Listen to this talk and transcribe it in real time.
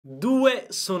Due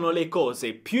sono le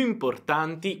cose più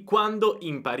importanti quando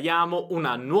impariamo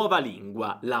una nuova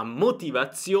lingua: la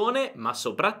motivazione, ma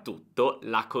soprattutto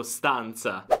la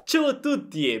costanza. Ciao a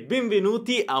tutti e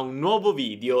benvenuti a un nuovo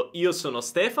video. Io sono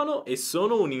Stefano e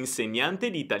sono un insegnante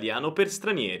di italiano per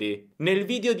stranieri. Nel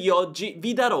video di oggi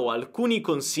vi darò alcuni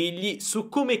consigli su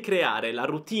come creare la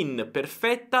routine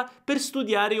perfetta per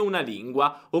studiare una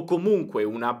lingua, o comunque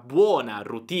una buona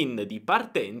routine di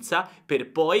partenza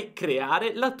per poi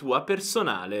creare la tua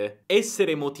personale.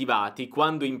 Essere motivati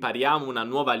quando impariamo una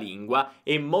nuova lingua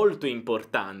è molto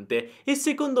importante e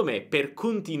secondo me per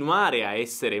continuare a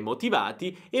essere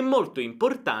motivati è molto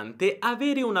importante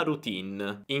avere una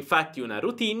routine. Infatti una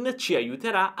routine ci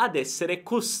aiuterà ad essere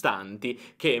costanti,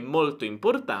 che è molto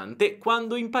importante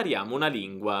quando impariamo una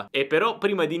lingua. E però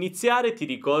prima di iniziare ti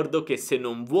ricordo che se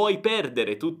non vuoi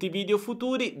perdere tutti i video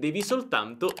futuri devi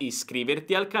soltanto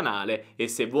iscriverti al canale e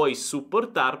se vuoi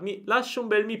supportarmi lascia un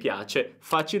bel mi piace,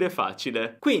 facile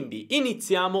facile. Quindi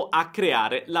iniziamo a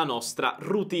creare la nostra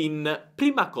routine.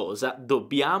 Prima cosa,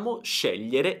 dobbiamo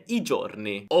scegliere i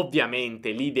giorni.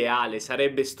 Ovviamente l'ideale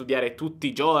sarebbe studiare tutti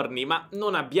i giorni, ma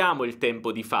non abbiamo il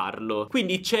tempo di farlo.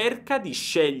 Quindi cerca di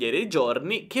scegliere i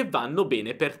giorni che vanno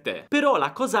bene per te. Però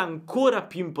la cosa ancora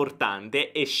più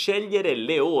importante è scegliere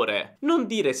le ore. Non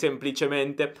dire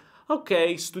semplicemente: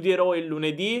 ok, studierò il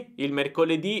lunedì, il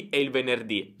mercoledì e il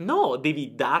venerdì. No,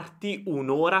 devi darti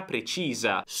un'ora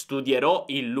precisa. Studierò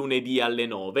il lunedì alle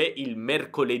 9, il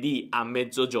mercoledì a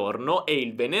mezzogiorno e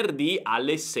il venerdì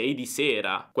alle 6 di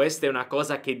sera. Questa è una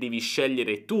cosa che devi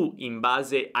scegliere tu in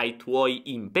base ai tuoi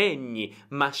impegni,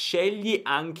 ma scegli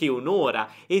anche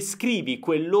un'ora e scrivi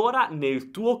quell'ora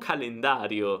nel tuo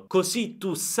calendario. Così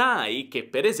tu sai che,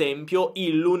 per esempio,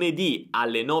 il lunedì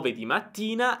alle 9 di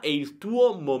mattina è il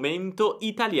tuo momento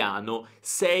italiano,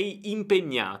 sei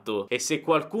impegnato. E se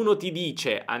qualcuno ti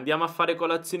dice andiamo a fare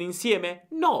colazione insieme?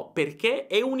 No, perché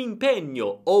è un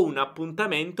impegno o un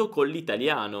appuntamento con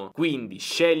l'italiano. Quindi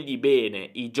scegli bene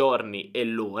i giorni e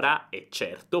l'ora e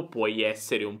certo puoi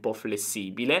essere un po'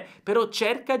 flessibile, però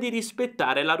cerca di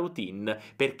rispettare la routine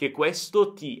perché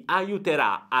questo ti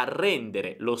aiuterà a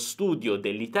rendere lo studio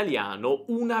dell'italiano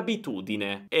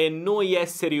un'abitudine. E noi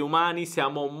esseri umani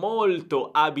siamo molto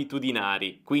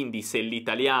abitudinari, quindi se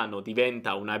l'italiano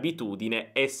diventa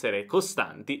un'abitudine, essere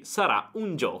costanti sarà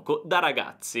un gioco da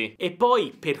ragazzi. E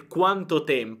poi per quanto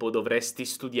tempo dovresti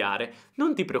studiare?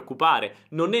 Non ti preoccupare,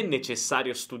 non è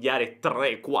necessario studiare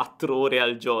 3-4 ore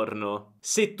al giorno.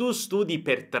 Se tu studi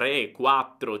per 3,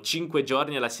 4, 5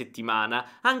 giorni alla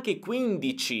settimana, anche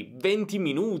 15, 20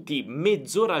 minuti,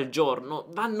 mezz'ora al giorno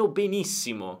vanno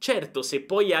benissimo. Certo, se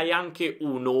poi hai anche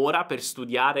un'ora per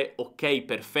studiare, ok,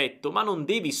 perfetto, ma non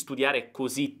devi studiare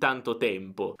così tanto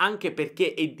tempo, anche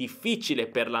perché è difficile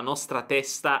per la nostra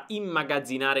testa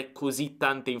immagazzinare così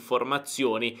tante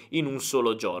informazioni in un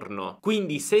solo giorno.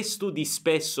 Quindi se studi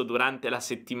spesso durante la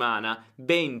settimana,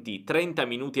 20-30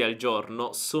 minuti al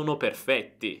giorno sono perfetti.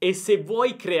 E se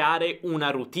vuoi creare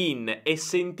una routine e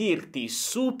sentirti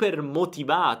super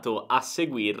motivato a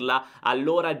seguirla,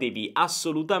 allora devi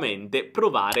assolutamente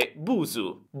provare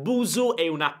Busuu. Busuu è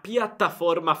una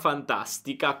piattaforma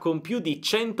fantastica con più di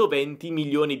 120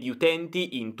 milioni di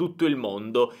utenti in tutto il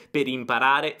mondo per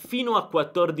imparare fino a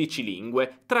 14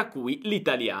 lingue, tra cui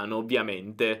l'italiano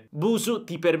ovviamente. Busuu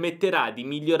ti permetterà di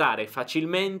migliorare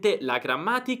facilmente la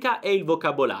grammatica e il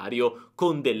vocabolario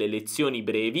con delle lezioni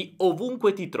brevi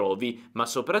ovunque ti trovi, ma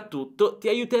soprattutto ti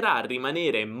aiuterà a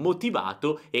rimanere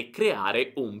motivato e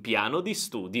creare un piano di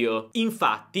studio.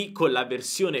 Infatti, con la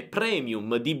versione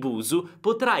premium di Busuu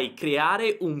potrai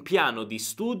creare un piano di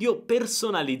studio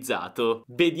personalizzato.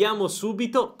 Vediamo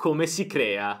subito come si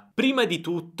crea. Prima di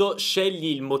tutto, scegli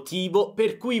il motivo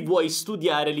per cui vuoi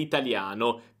studiare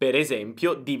l'italiano, per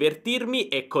esempio divertirmi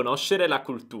e conoscere la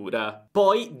cultura.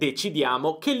 Poi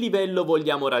decidiamo che livello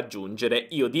vogliamo raggiungere,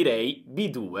 io direi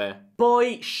B2.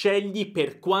 Poi scegli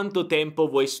per quanto tempo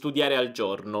vuoi studiare al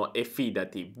giorno e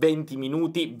fidati, 20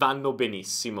 minuti vanno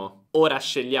benissimo. Ora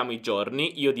scegliamo i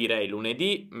giorni, io direi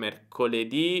lunedì,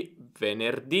 mercoledì,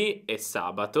 venerdì e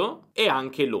sabato, e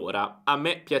anche l'ora. A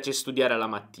me piace studiare la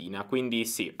mattina, quindi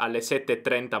sì, alle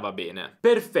 7:30 va bene.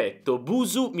 Perfetto,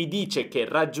 Busuu mi dice che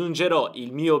raggiungerò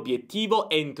il mio obiettivo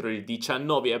entro il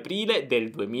 19 aprile del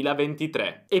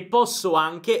 2023 e posso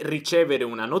anche ricevere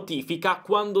una notifica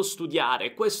quando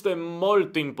studiare. Questo è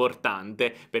molto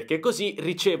importante perché così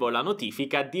ricevo la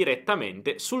notifica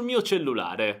direttamente sul mio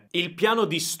cellulare. Il piano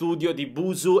di studio studio di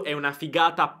Busuu è una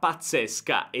figata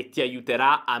pazzesca e ti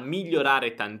aiuterà a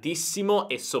migliorare tantissimo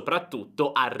e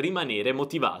soprattutto a rimanere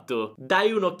motivato.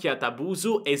 Dai un'occhiata a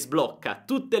Busuu e sblocca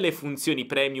tutte le funzioni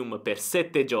premium per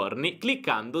 7 giorni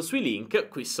cliccando sui link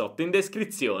qui sotto in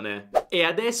descrizione. E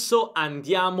adesso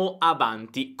andiamo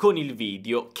avanti con il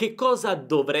video. Che cosa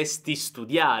dovresti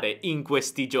studiare in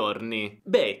questi giorni?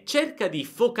 Beh, cerca di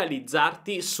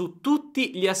focalizzarti su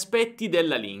tutti gli aspetti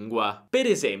della lingua. Per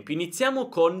esempio, iniziamo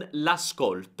con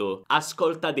l'ascolto.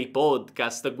 Ascolta dei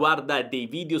podcast, guarda dei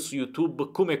video su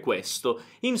YouTube come questo.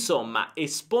 Insomma,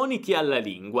 esponiti alla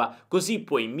lingua, così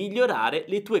puoi migliorare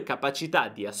le tue capacità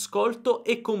di ascolto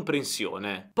e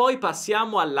comprensione. Poi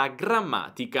passiamo alla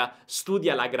grammatica.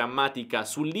 Studia la grammatica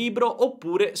sul libro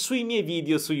oppure sui miei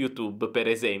video su YouTube, per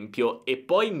esempio, e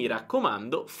poi mi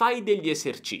raccomando, fai degli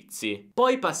esercizi.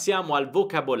 Poi passiamo al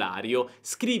vocabolario.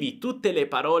 Scrivi tutte le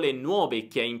parole nuove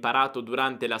che hai imparato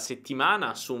durante la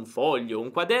settimana su un foglio,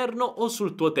 un quaderno o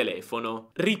sul tuo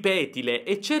telefono. Ripetile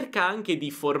e cerca anche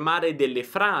di formare delle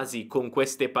frasi con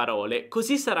queste parole,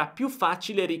 così sarà più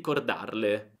facile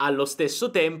ricordarle. Allo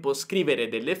stesso tempo, scrivere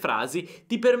delle frasi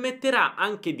ti permetterà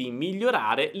anche di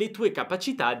migliorare le tue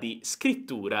capacità di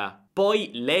scrittura. Poi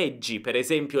leggi, per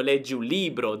esempio leggi un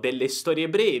libro, delle storie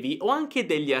brevi o anche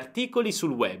degli articoli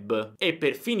sul web. E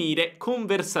per finire,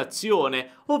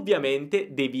 conversazione.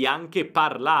 Ovviamente devi anche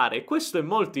parlare, questo è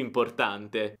molto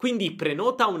importante. Quindi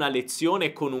prenota una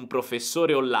lezione con un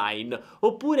professore online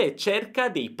oppure cerca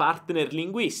dei partner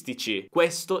linguistici.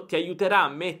 Questo ti aiuterà a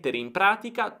mettere in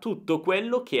pratica tutto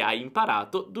quello che hai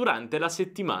imparato durante la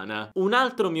settimana. Un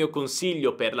altro mio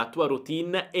consiglio per la tua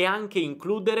routine è anche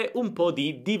includere un po'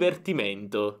 di divertimento.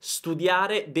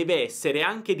 Studiare deve essere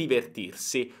anche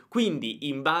divertirsi, quindi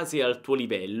in base al tuo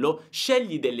livello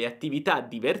scegli delle attività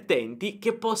divertenti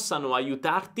che possano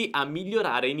aiutarti a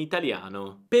migliorare in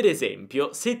italiano. Per esempio,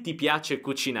 se ti piace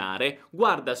cucinare,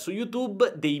 guarda su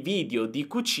YouTube dei video di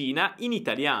cucina in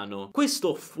italiano.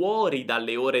 Questo fuori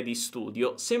dalle ore di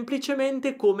studio,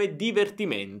 semplicemente come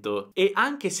divertimento. E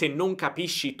anche se non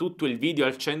capisci tutto il video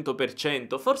al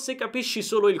 100%, forse capisci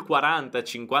solo il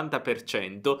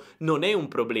 40-50%, non è un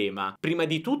problema. Prima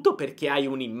di tutto perché hai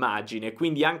un'immagine,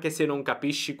 quindi anche se non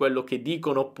capisci quello che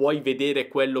dicono puoi vedere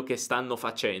quello che stanno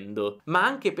facendo, ma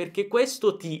anche perché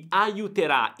questo ti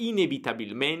aiuterà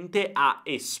inevitabilmente a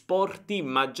esporti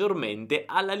maggiormente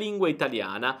alla lingua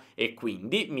italiana e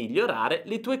quindi migliorare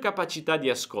le tue capacità di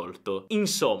ascolto.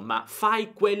 Insomma,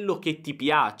 fai quello che ti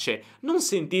piace, non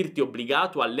sentirti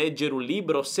obbligato a leggere un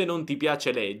libro se non ti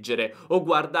piace leggere o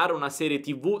guardare una serie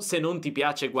TV se non ti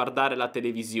piace guardare la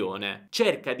televisione.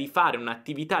 Cerca di fare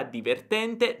un'attività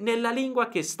divertente nella lingua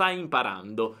che stai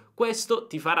imparando. Questo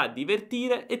ti farà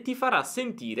divertire e ti farà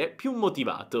sentire più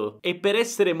motivato. E per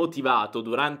essere motivato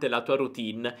durante la tua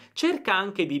routine, cerca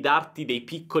anche di darti dei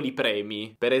piccoli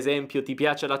premi. Per esempio, ti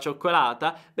piace la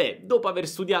cioccolata? Beh, dopo aver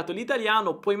studiato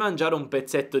l'italiano puoi mangiare un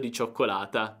pezzetto di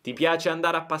cioccolata. Ti piace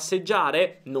andare a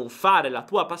passeggiare? Non fare la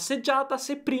tua passeggiata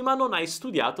se prima non hai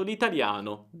studiato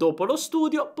l'italiano. Dopo lo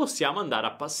studio possiamo andare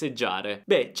a passeggiare.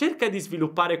 Beh, cerca di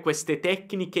sviluppare queste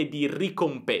tecniche di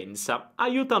ricompensa.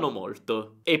 Aiutano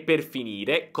molto. E per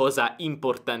finire, cosa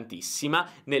importantissima,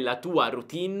 nella tua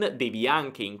routine devi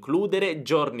anche includere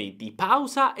giorni di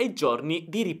pausa e giorni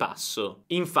di ripasso.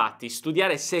 Infatti,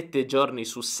 studiare 7 giorni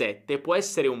su 7 può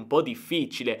essere un po'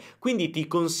 difficile, quindi ti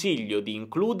consiglio di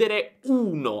includere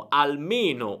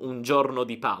almeno un giorno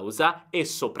di pausa e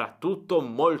soprattutto,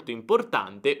 molto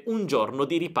importante, un giorno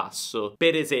di ripasso.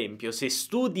 Per esempio, se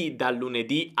studi dal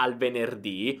lunedì al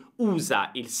venerdì,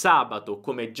 usa il sabato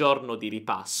come giorno di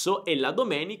ripasso e la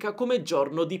domenica come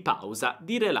giorno di pausa,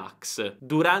 di relax.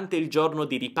 Durante il giorno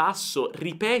di ripasso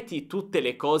ripeti tutte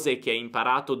le cose che hai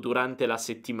imparato durante la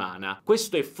settimana.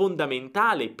 Questo è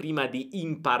fondamentale prima di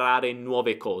imparare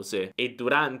nuove cose. E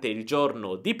durante il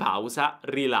giorno di pausa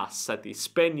rilassati,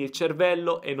 spegni il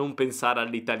cervello e non pensare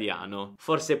all'italiano.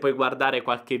 Forse puoi guardare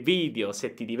qualche video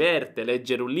se ti diverte,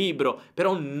 leggere un libro,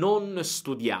 però non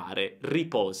studiare,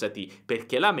 riposati,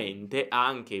 perché la mente ha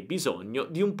anche bisogno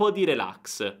di un po' di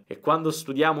relax. E quando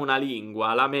studiamo una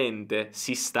lingua, la mente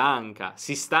si stanca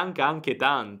anche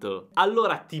tanto.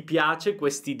 Allora, ti piace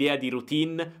quest'idea di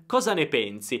routine? Cosa ne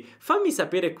pensi? Fammi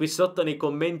sapere qui sotto nei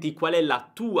commenti qual è la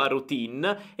tua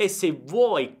routine e se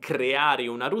vuoi creare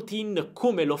una routine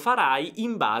come lo farai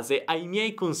in base ai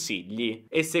miei consigli.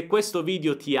 E se questo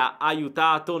video ti ha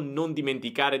aiutato, non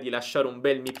dimenticare di lasciare un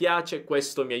bel mi piace,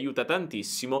 questo mi aiuta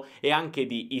tantissimo, e anche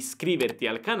di iscriverti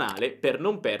al canale per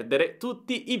non perdere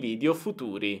tutti i video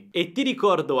futuri. E ti ricordo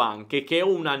ricordo anche che ho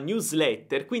una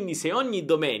newsletter, quindi se ogni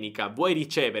domenica vuoi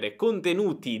ricevere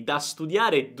contenuti da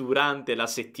studiare durante la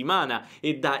settimana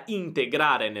e da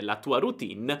integrare nella tua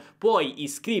routine, puoi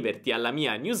iscriverti alla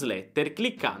mia newsletter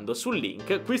cliccando sul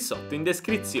link qui sotto in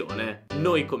descrizione.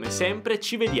 Noi come sempre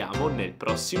ci vediamo nel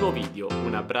prossimo video.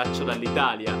 Un abbraccio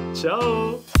dall'Italia,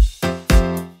 ciao!